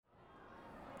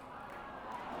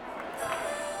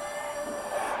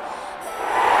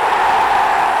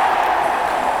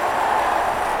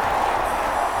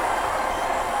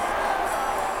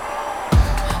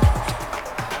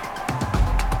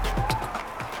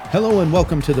Hello and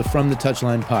welcome to the From the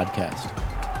Touchline podcast.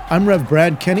 I'm Rev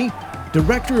Brad Kenny,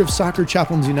 Director of Soccer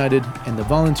Chaplains United and the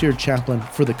volunteer chaplain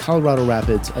for the Colorado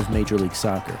Rapids of Major League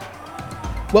Soccer.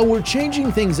 Well, we're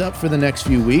changing things up for the next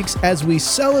few weeks as we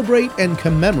celebrate and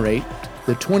commemorate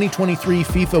the 2023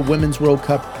 FIFA Women's World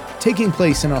Cup taking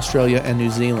place in Australia and New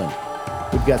Zealand.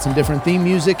 We've got some different theme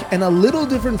music and a little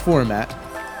different format.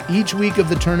 Each week of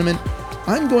the tournament,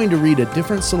 I'm going to read a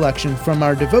different selection from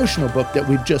our devotional book that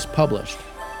we've just published.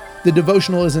 The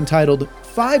devotional is entitled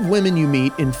 5 Women You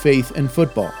Meet in Faith and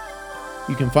Football.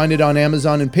 You can find it on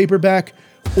Amazon in paperback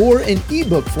or in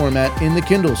ebook format in the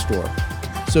Kindle store.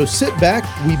 So sit back,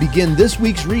 we begin this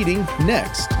week's reading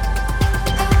next.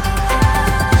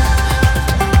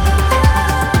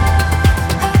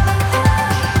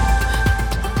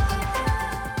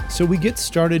 So we get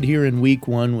started here in week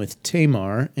 1 with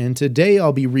Tamar, and today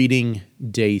I'll be reading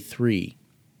day 3.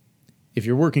 If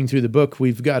you're working through the book,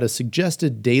 we've got a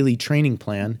suggested daily training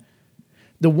plan.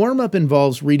 The warm-up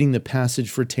involves reading the passage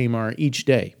for Tamar each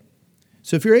day.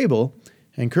 So if you're able,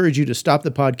 I encourage you to stop the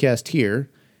podcast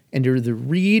here and either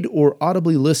read or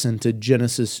audibly listen to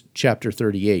Genesis chapter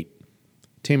 38.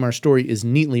 Tamar's story is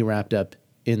neatly wrapped up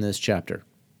in this chapter.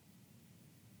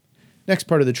 Next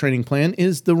part of the training plan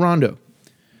is the rondo.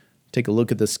 Take a look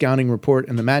at the scouting report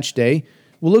and the match day.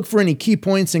 We'll look for any key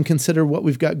points and consider what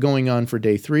we've got going on for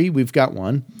day 3. We've got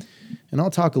one, and I'll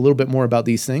talk a little bit more about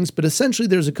these things, but essentially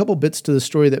there's a couple bits to the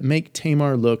story that make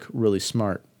Tamar look really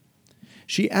smart.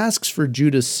 She asks for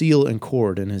Judah's seal and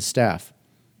cord and his staff.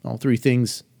 All 3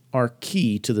 things are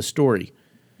key to the story.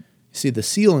 You see, the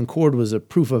seal and cord was a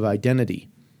proof of identity,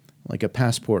 like a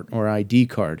passport or ID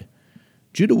card.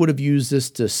 Judah would have used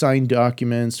this to sign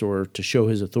documents or to show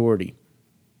his authority.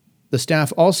 The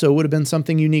staff also would have been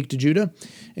something unique to Judah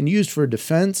and used for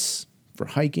defense, for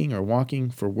hiking or walking,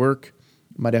 for work.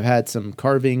 Might have had some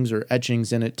carvings or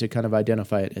etchings in it to kind of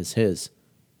identify it as his.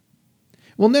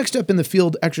 Well, next up in the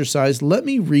field exercise, let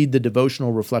me read the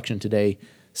devotional reflection today,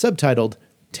 subtitled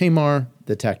Tamar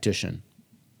the Tactician.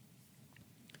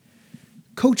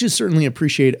 Coaches certainly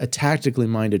appreciate a tactically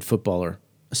minded footballer,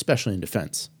 especially in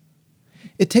defense.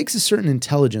 It takes a certain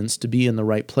intelligence to be in the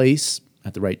right place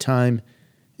at the right time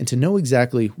and to know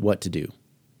exactly what to do.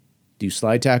 Do you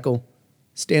slide tackle?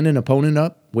 Stand an opponent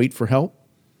up? Wait for help?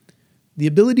 The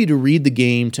ability to read the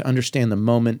game, to understand the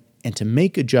moment, and to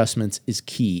make adjustments is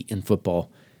key in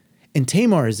football. And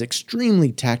Tamar is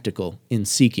extremely tactical in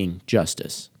seeking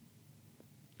justice.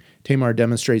 Tamar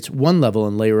demonstrates one level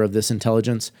and layer of this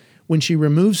intelligence when she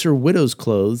removes her widow's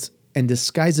clothes and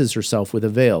disguises herself with a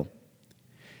veil.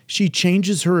 She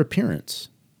changes her appearance.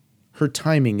 Her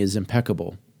timing is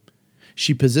impeccable.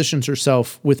 She positions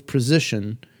herself with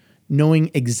precision,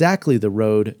 knowing exactly the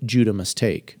road Judah must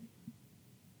take.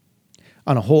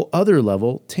 On a whole other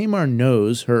level, Tamar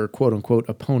knows her quote-unquote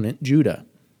opponent, Judah.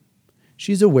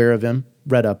 She's aware of him,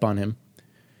 read up on him.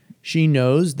 She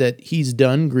knows that he's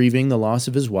done grieving the loss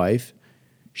of his wife.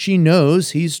 She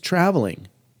knows he's traveling.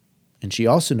 And she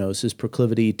also knows his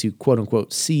proclivity to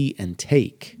quote-unquote see and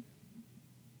take.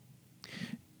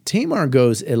 Tamar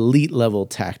goes elite-level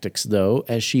tactics, though,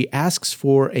 as she asks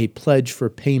for a pledge for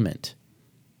payment.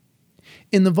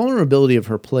 In the vulnerability of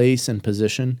her place and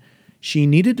position, she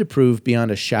needed to prove beyond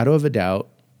a shadow of a doubt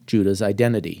Judah's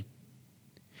identity.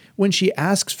 When she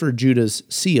asks for Judah's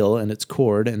seal and its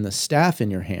cord and the staff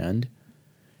in your hand,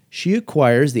 she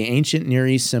acquires the ancient Near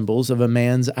East symbols of a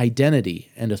man's identity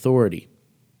and authority.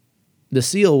 The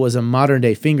seal was a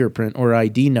modern-day fingerprint or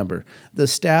ID number. The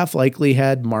staff likely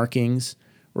had markings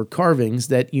or carvings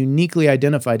that uniquely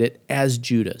identified it as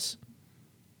Judah's.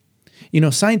 You know,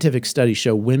 scientific studies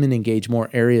show women engage more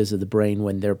areas of the brain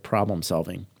when they're problem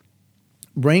solving.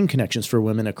 Brain connections for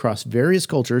women across various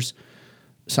cultures,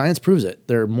 science proves it,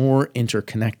 they're more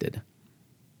interconnected.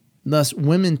 Thus,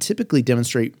 women typically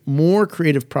demonstrate more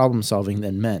creative problem solving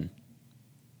than men.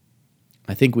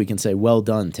 I think we can say, well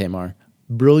done, Tamar.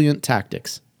 Brilliant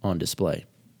tactics on display.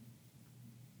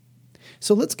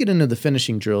 So let's get into the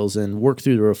finishing drills and work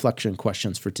through the reflection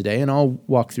questions for today, and I'll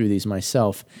walk through these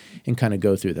myself and kind of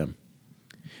go through them.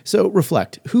 So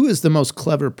reflect. Who is the most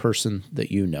clever person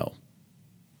that you know?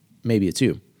 Maybe it's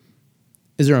you.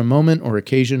 Is there a moment or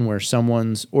occasion where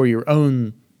someone's or your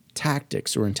own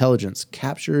tactics or intelligence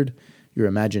captured your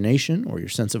imagination or your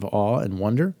sense of awe and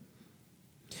wonder?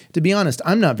 To be honest,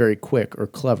 I'm not very quick or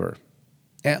clever,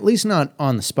 at least not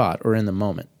on the spot or in the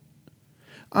moment.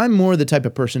 I'm more the type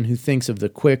of person who thinks of the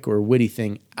quick or witty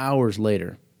thing hours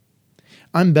later.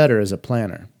 I'm better as a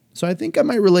planner, so I think I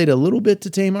might relate a little bit to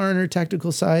Tamar and her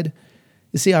tactical side.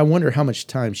 You see, I wonder how much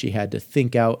time she had to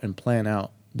think out and plan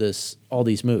out all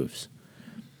these moves.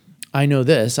 I know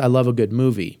this, I love a good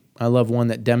movie, I love one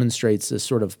that demonstrates this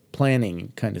sort of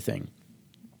planning kind of thing.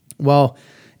 Well,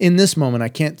 in this moment, I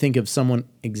can't think of someone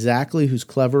exactly who's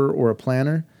clever or a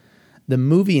planner. The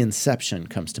movie Inception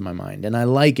comes to my mind, and I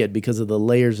like it because of the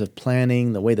layers of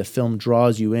planning, the way the film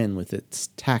draws you in with its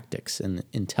tactics and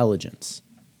intelligence.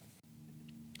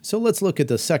 So let's look at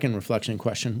the second reflection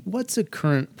question. What's a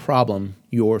current problem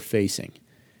you're facing?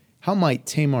 How might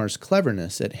Tamar's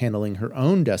cleverness at handling her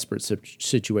own desperate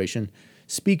situation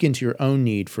speak into your own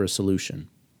need for a solution?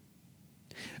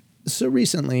 So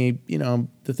recently,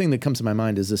 the thing that comes to my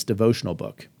mind is this devotional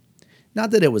book. Not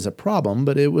that it was a problem,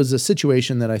 but it was a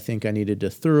situation that I think I needed to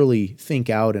thoroughly think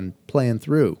out and plan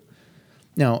through.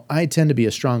 Now, I tend to be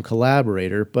a strong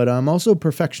collaborator, but I'm also a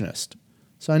perfectionist,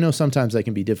 so I know sometimes I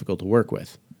can be difficult to work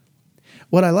with.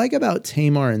 What I like about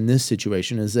Tamar in this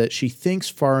situation is that she thinks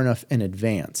far enough in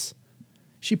advance.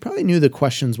 She probably knew the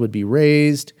questions would be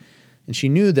raised, and she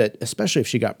knew that, especially if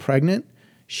she got pregnant,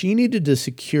 she needed to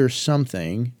secure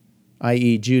something,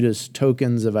 i.e. Judah's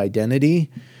tokens of identity,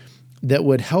 that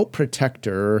would help protect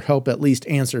her or help at least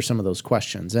answer some of those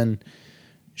questions. And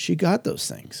she got those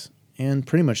things and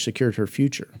pretty much secured her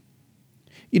future.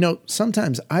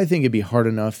 Sometimes I think it'd be hard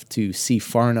enough to see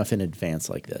far enough in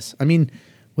advance like this. I mean,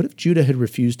 what if Judah had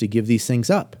refused to give these things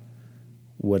up?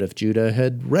 What if Judah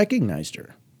had recognized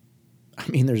her? I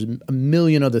mean, there's a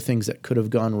million other things that could have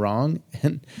gone wrong,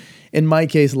 and in my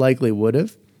case, likely would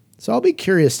have. So I'll be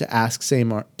curious to ask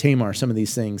Tamar some of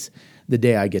these things the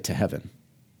day I get to heaven.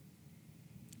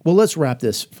 Well, let's wrap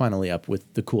this finally up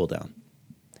with the cool down.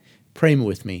 Pray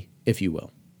with me, if you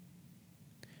will.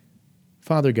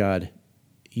 Father God,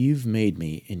 you've made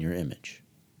me in your image.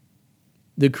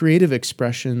 The creative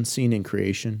expression seen in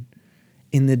creation,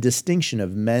 in the distinction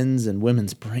of men's and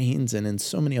women's brains, and in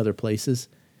so many other places,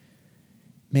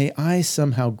 may I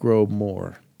somehow grow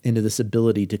more into this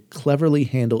ability to cleverly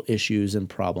handle issues and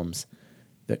problems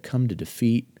that come to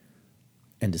defeat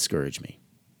and discourage me.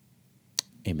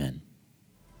 Amen.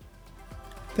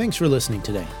 Thanks for listening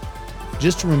today.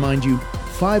 Just to remind you,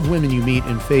 5 Women You Meet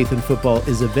in Faith and Football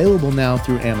is available now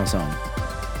through Amazon.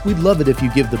 We'd love it if you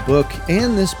give the book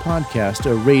and this podcast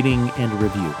a rating and a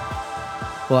review.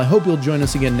 Well, I hope you'll join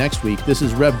us again next week. This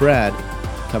is Rev Brad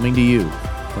coming to you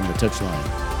from the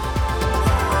touchline.